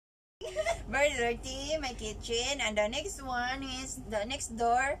Very dirty, my kitchen. And the next one is, the next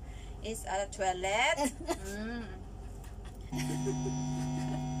door is a toilet.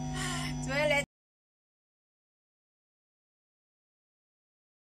 Toilet.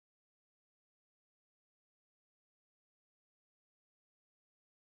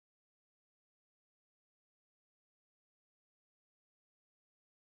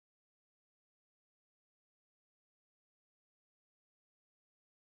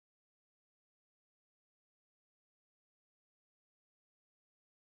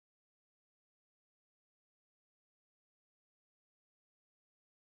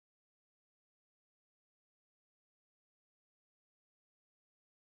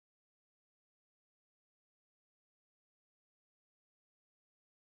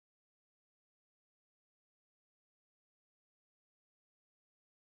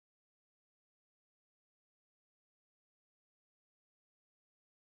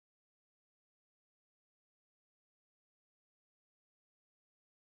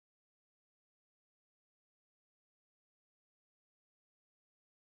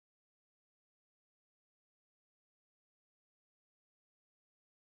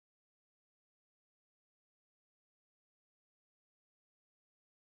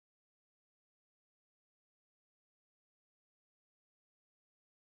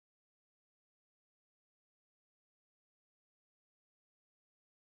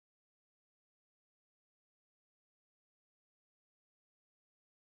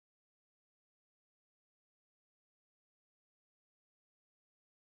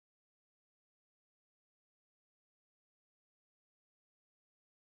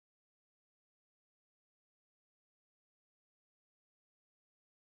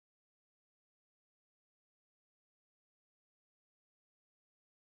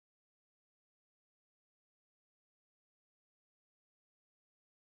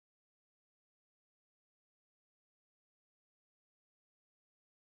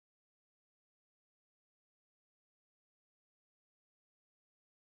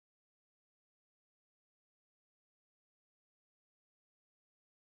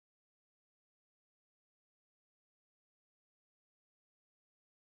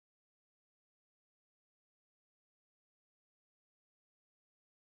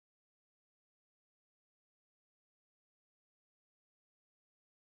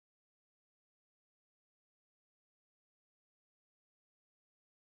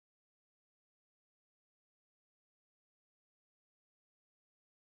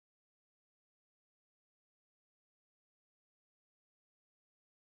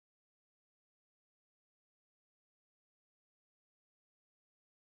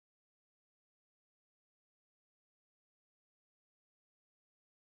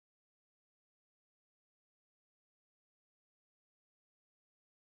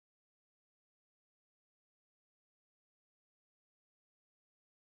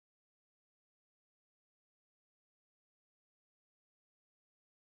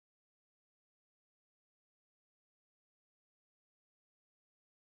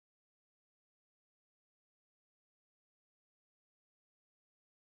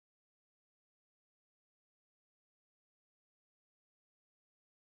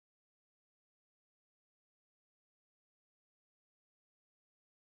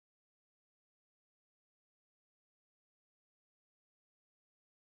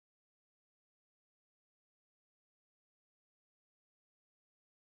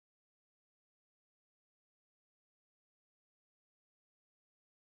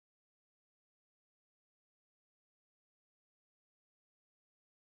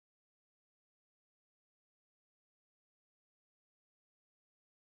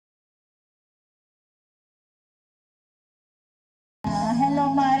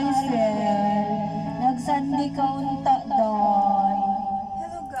 Hello Maricel, nagsandi ka unta doon.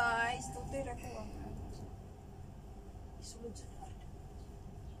 Hello guys, tutoy ra ko ang sulod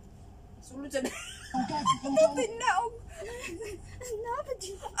sa tutoy na og Ano ba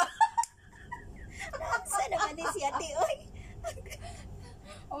di? Nasa naman din si ate, oy.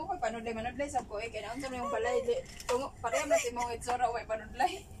 oh koy panudlay sa ko kaya naunsa mo yung balay tungo pareha na si mong itsura way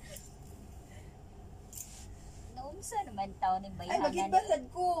panudlay. Naunsa naman taon ni Ay bayanan. magidban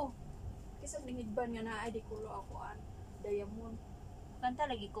ko. Kisang lingidban nga na ay di kulo ako an diamond. Kanta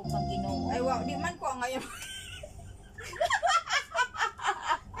lagi ko pang Ginoo. Ay wow, di man ko ang ngayon.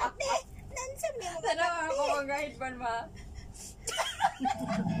 Ate, nansa ni mo Sana ako mag-headband ma.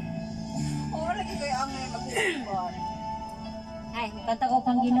 Oo, lagi kayo ang ngayon mag-headband. Ay, kanta ko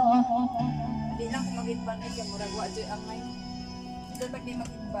pang Ginoo. Di lang ko mag-headband ay kamurag wadyo ang ngayon. Ito pag di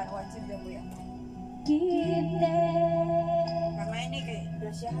mag-headband, wadyo daw ang ngayon. Give them Gamay ni kay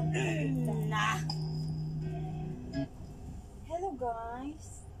grasyahan ko na. Hello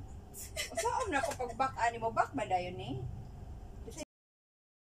guys. Saan na ko pag back ani mo back ba dayon ni?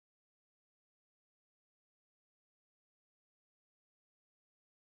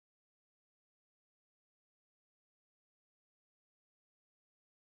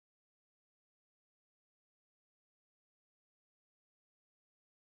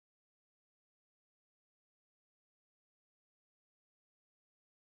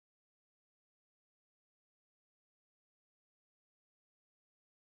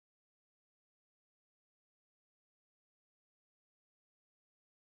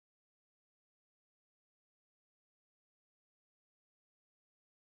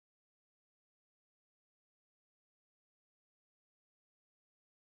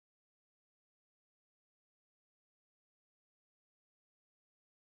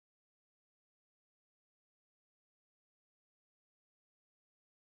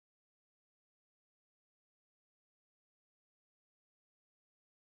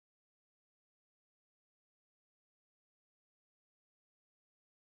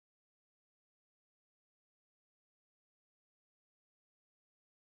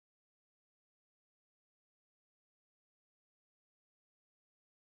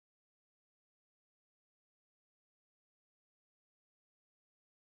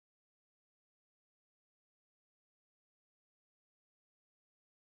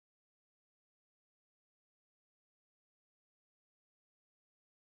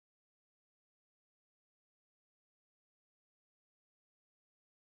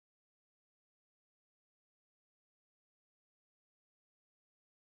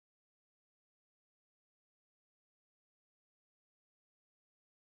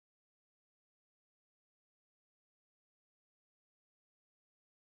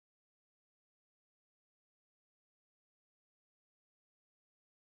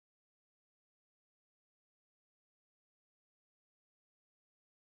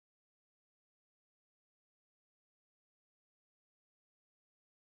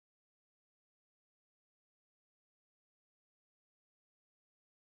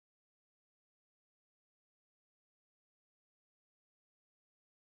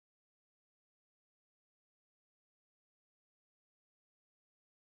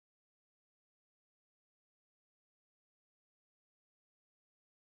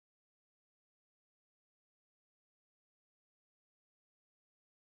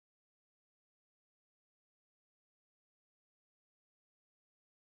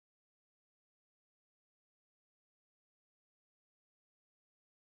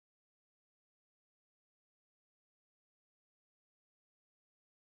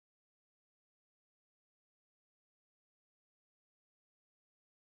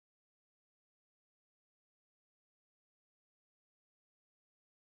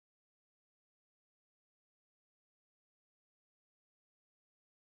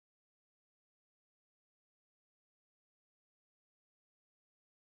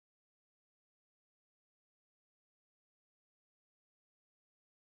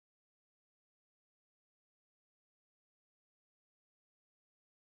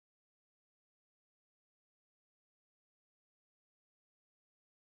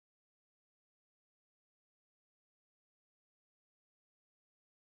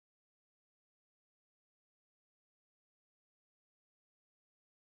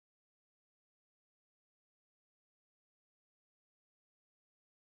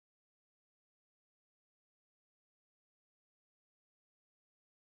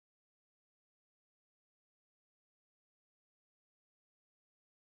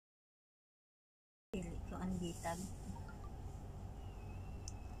 Ko ang bitag.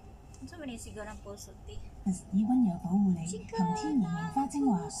 Unsa man ni sigaw ng puso ti? 以温柔保護你，含天然棉花精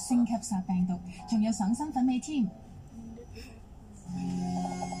華，升級殺病毒，仲有爽身粉味添。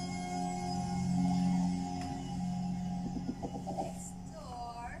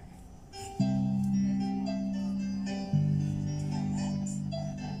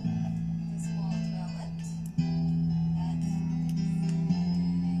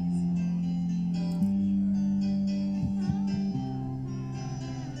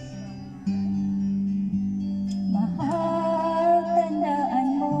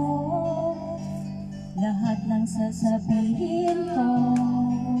Sasabihin ko,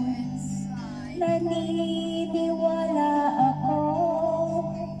 naniniwala ako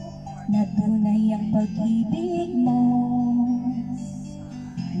na tunay ang pag-ibig mo.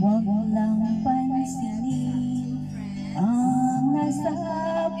 Huwag lang pansinin ang nasa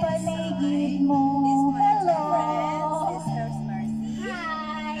paligid mo. Hello! Sisters Mercy.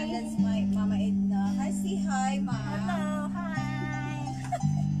 Hi! And that's my Mama Edna. Hi, say hi, Ma. Hello! Hi!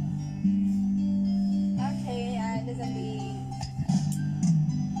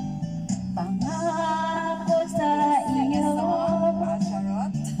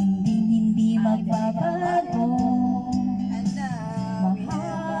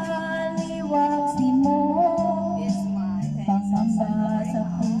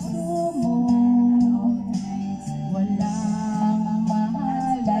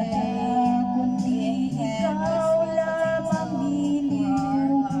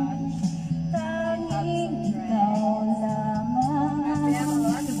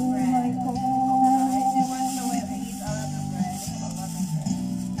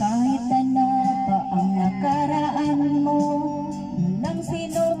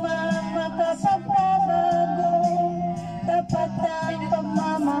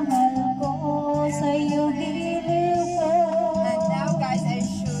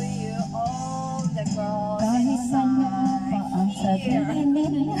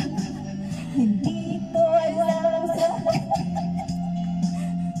 Hindi ko alam sa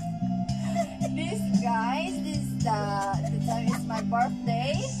This guys, this the time is my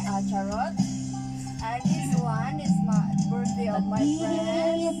birthday, Charot. And this one is my birthday of my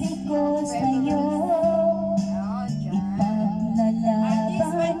friend. pag-ibig ko sa'yo. Oh, Jan. And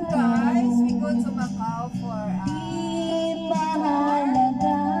this one guys, we go to Macau for Di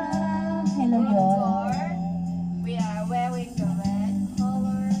mahalaga. Hello, room Yon. tour. We are wearing the red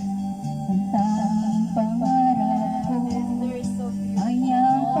color. Ang tanging pangarap ko And they're so ay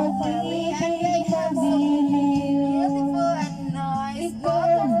beautiful. ang And we pag-ibig na have so biniw. beautiful and nice Ikaw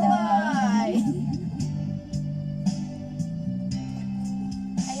butterfly.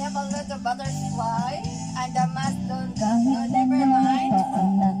 I have a lot of butterfly and the mask don't Kahit never ano mind. pa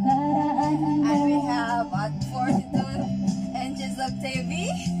ang nakaraan And we mo. have 42 inches of TV.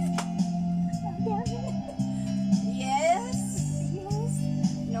 Yes. Yes.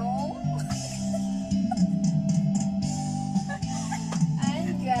 No. And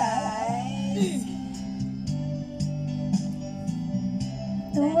guys.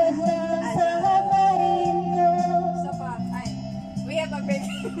 Tuwad lang sa hangarin ko. So pa, we have a big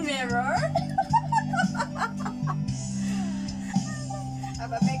mirror.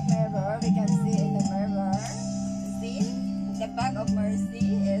 Have a big mirror. We can see in the mirror. See? The back of Mercy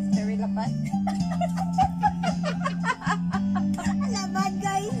is very lapad. Alaman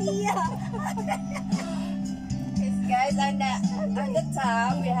guys niya. Yes, guys, and at the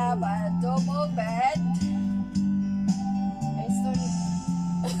top we have a double bed. It's so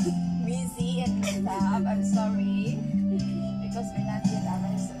busy in the top. I'm sorry because we're not yet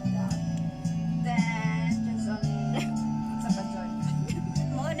arranged on top. Then just on sa pajon.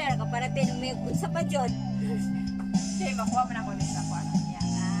 Mo na ka para tinumig sa pajon. Okay, makuha mo na ko nito ako ano niya.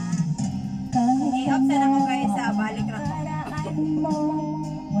 Kahit I-off na ako guys sa ano balik ra to. nakaraan mo,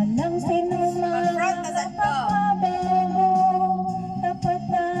 walang sinuman Mag-front na sa to. magbabago. Tapat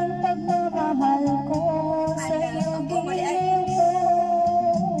ang pagmamahal ko sa'yo giliw ko.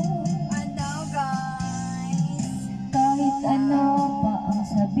 Ano guys? Kahit ano pa ang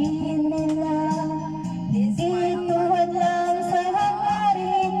sabihin nila, hindi tuwad lang sa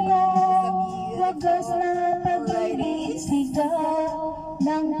hangarin ko. Wagas na pag-ibig sigaw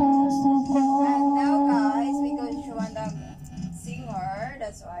ng puso ko. And now guys, because she want a singer,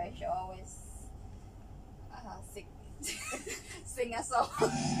 that's why she always sing a song.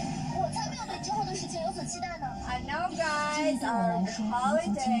 我在庙会之后的事情有所期待呢。 And now guys, our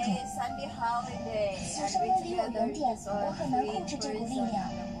holiday, Sunday holiday, and we together just all three person in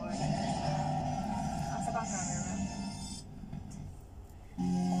the morning. Asa bang camera?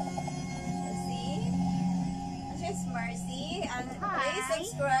 See? She's Mercy, and please Hi.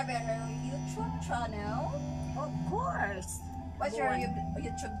 subscribe to her YouTube channel. Of course. What's your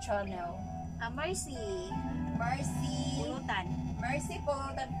YouTube channel? Mercy. Mercy. Pulutan. Mercy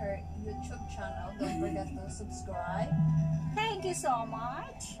Pulutan, her YouTube channel. Don't forget to subscribe. Thank you so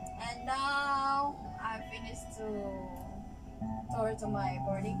much. And now I finished to tour to my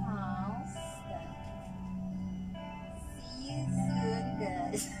boarding house. Then see you soon,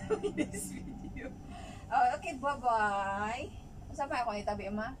 guys. In this video. Oh, okay, bye bye. Saan pa ako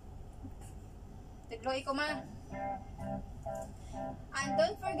itabi, ma? Tigloy ko, ma. And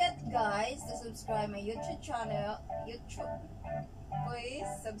don't forget guys to subscribe my YouTube channel. Please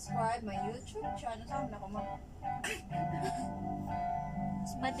subscribe my YouTube channel. Saan na ko, ma?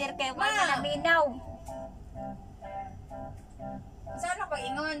 Matir kayo ka Ma! na naminaw. Saan na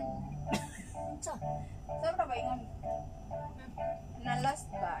ingon? So, Saan na ingon? Na last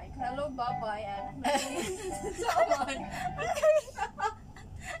ba? Hello, bye-bye. And someone.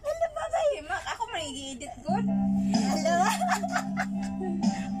 Hello, bye-bye. Ako mag-i-edit good. hello.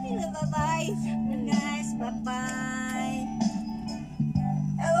 Hello, bye-bye. Guys, bye-bye.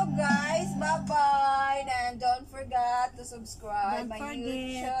 Hello guys, bye-bye. And don't forget to subscribe Don't my forget.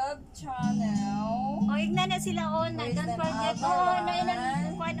 YouTube channel. O, igna na sila on. Where's Don't the forget. other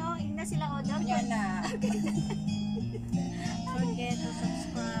Oh, one? igna sila on. Don't Yan na. forget to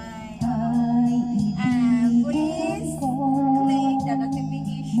subscribe. Ay And please ibigin ko, click the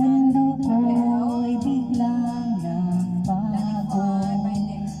notification mundo bell. ko'y biglang nagbago. My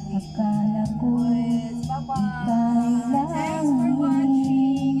next video. Akala ko'y Please, bye-bye. Thanks for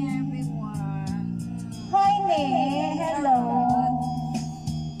watching, everyone. Hi, Ne. Hello.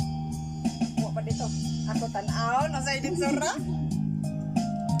 Huwag pa dito. Ako tanaw. Nasa edit sura.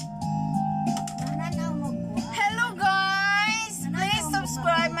 Nananaw mo ko. Hello guys! Please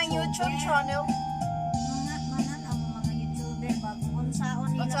subscribe my YouTube channel. Mananaw mo mga YouTuber. Kung saan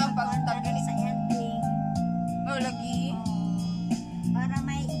nila Unsaon pag pagkontan tagli? sa ending. Oh, lagi. Para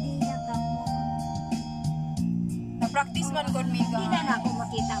may practice man gud mi Hindi guys. na ako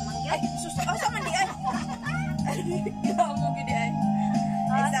makita man Ay, gyud. sus, sa man di ay. Gawa mo gid ay.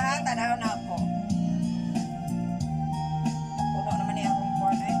 Ay sa tanaw na ako. Puno naman niya akong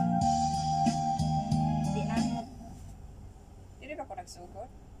phone ay. Di na. Dili ba ko nagsugod?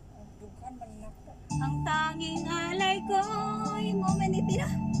 Dughan man na ako. Ang tanging alay ko ay momenity na.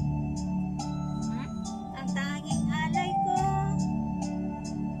 Ang tanging alay ko.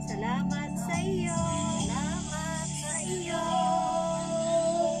 Salamat sa iyo. Salamat sa iyo.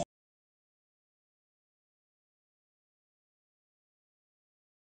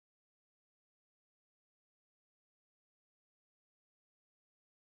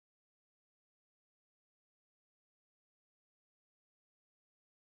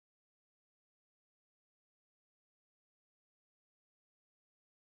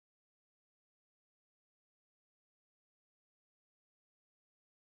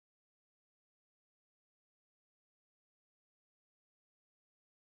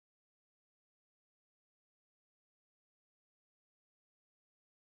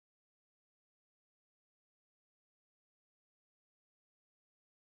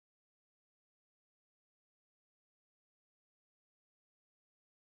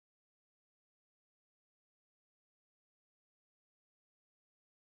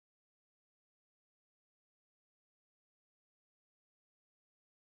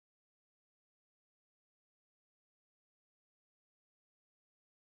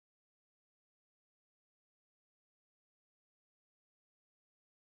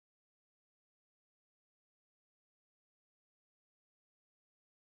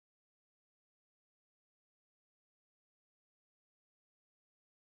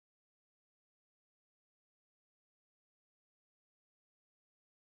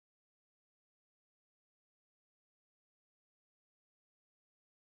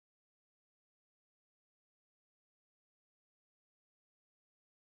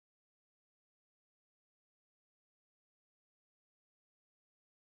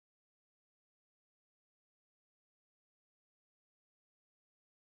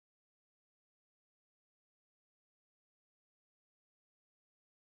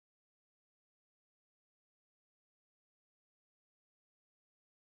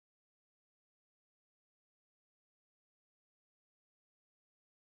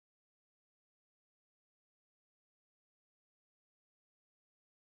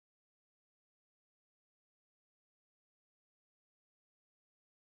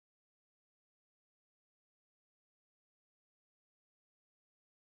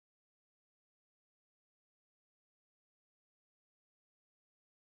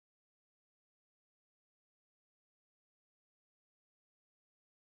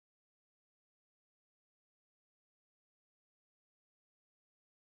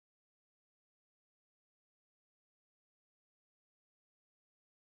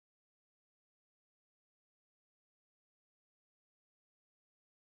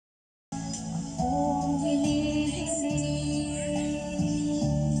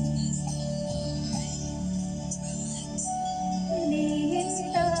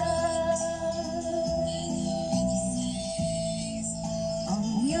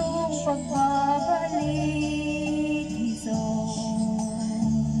 Pagbabalik Jesus,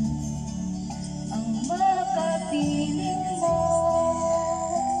 ang makapiling mo,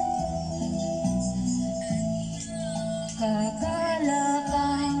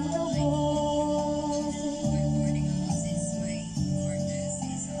 kakalakang lubos,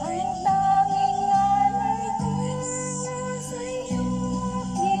 ang tanging alay ko sa iyo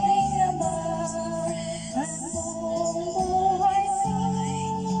aking Ama, ang buong buhay ko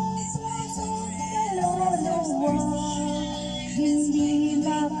hindi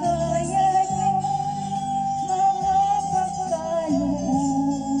makaya ng mga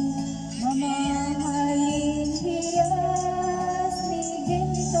pagkaloob, mamahalin hiyas ni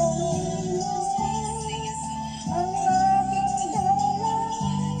gintong lumis, ang aking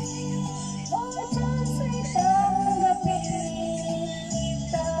dalangin o Diyos ay tanggapin,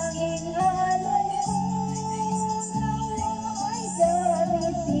 tanging alay ko nawa'y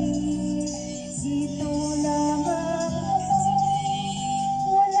gamitin, dito lang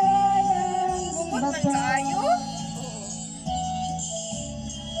Man kayo?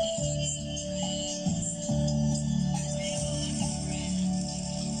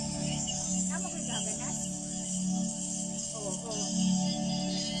 Tama ko gaganas? Oo.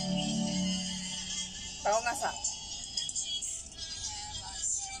 Pao nga sa.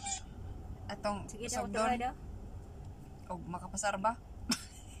 Atong Sige daw, sugdon. daw. Og makapasar ba?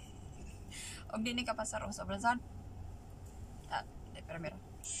 Og di ni kapasar o sa Brazil. Pero meron.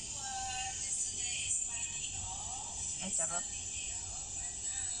 Ay, charot.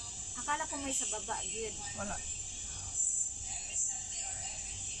 Akala ko may sa baba, yun. Wala.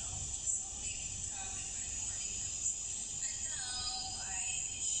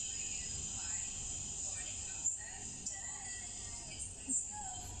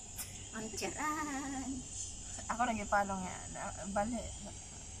 Ang tiyaran. Ako nag-follow nga. Bali.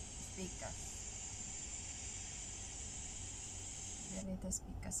 Speakers. Direta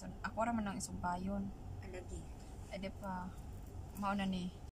speakers. Ako raman ng isang bayon. Alagi. Ede pa. Mauna ni.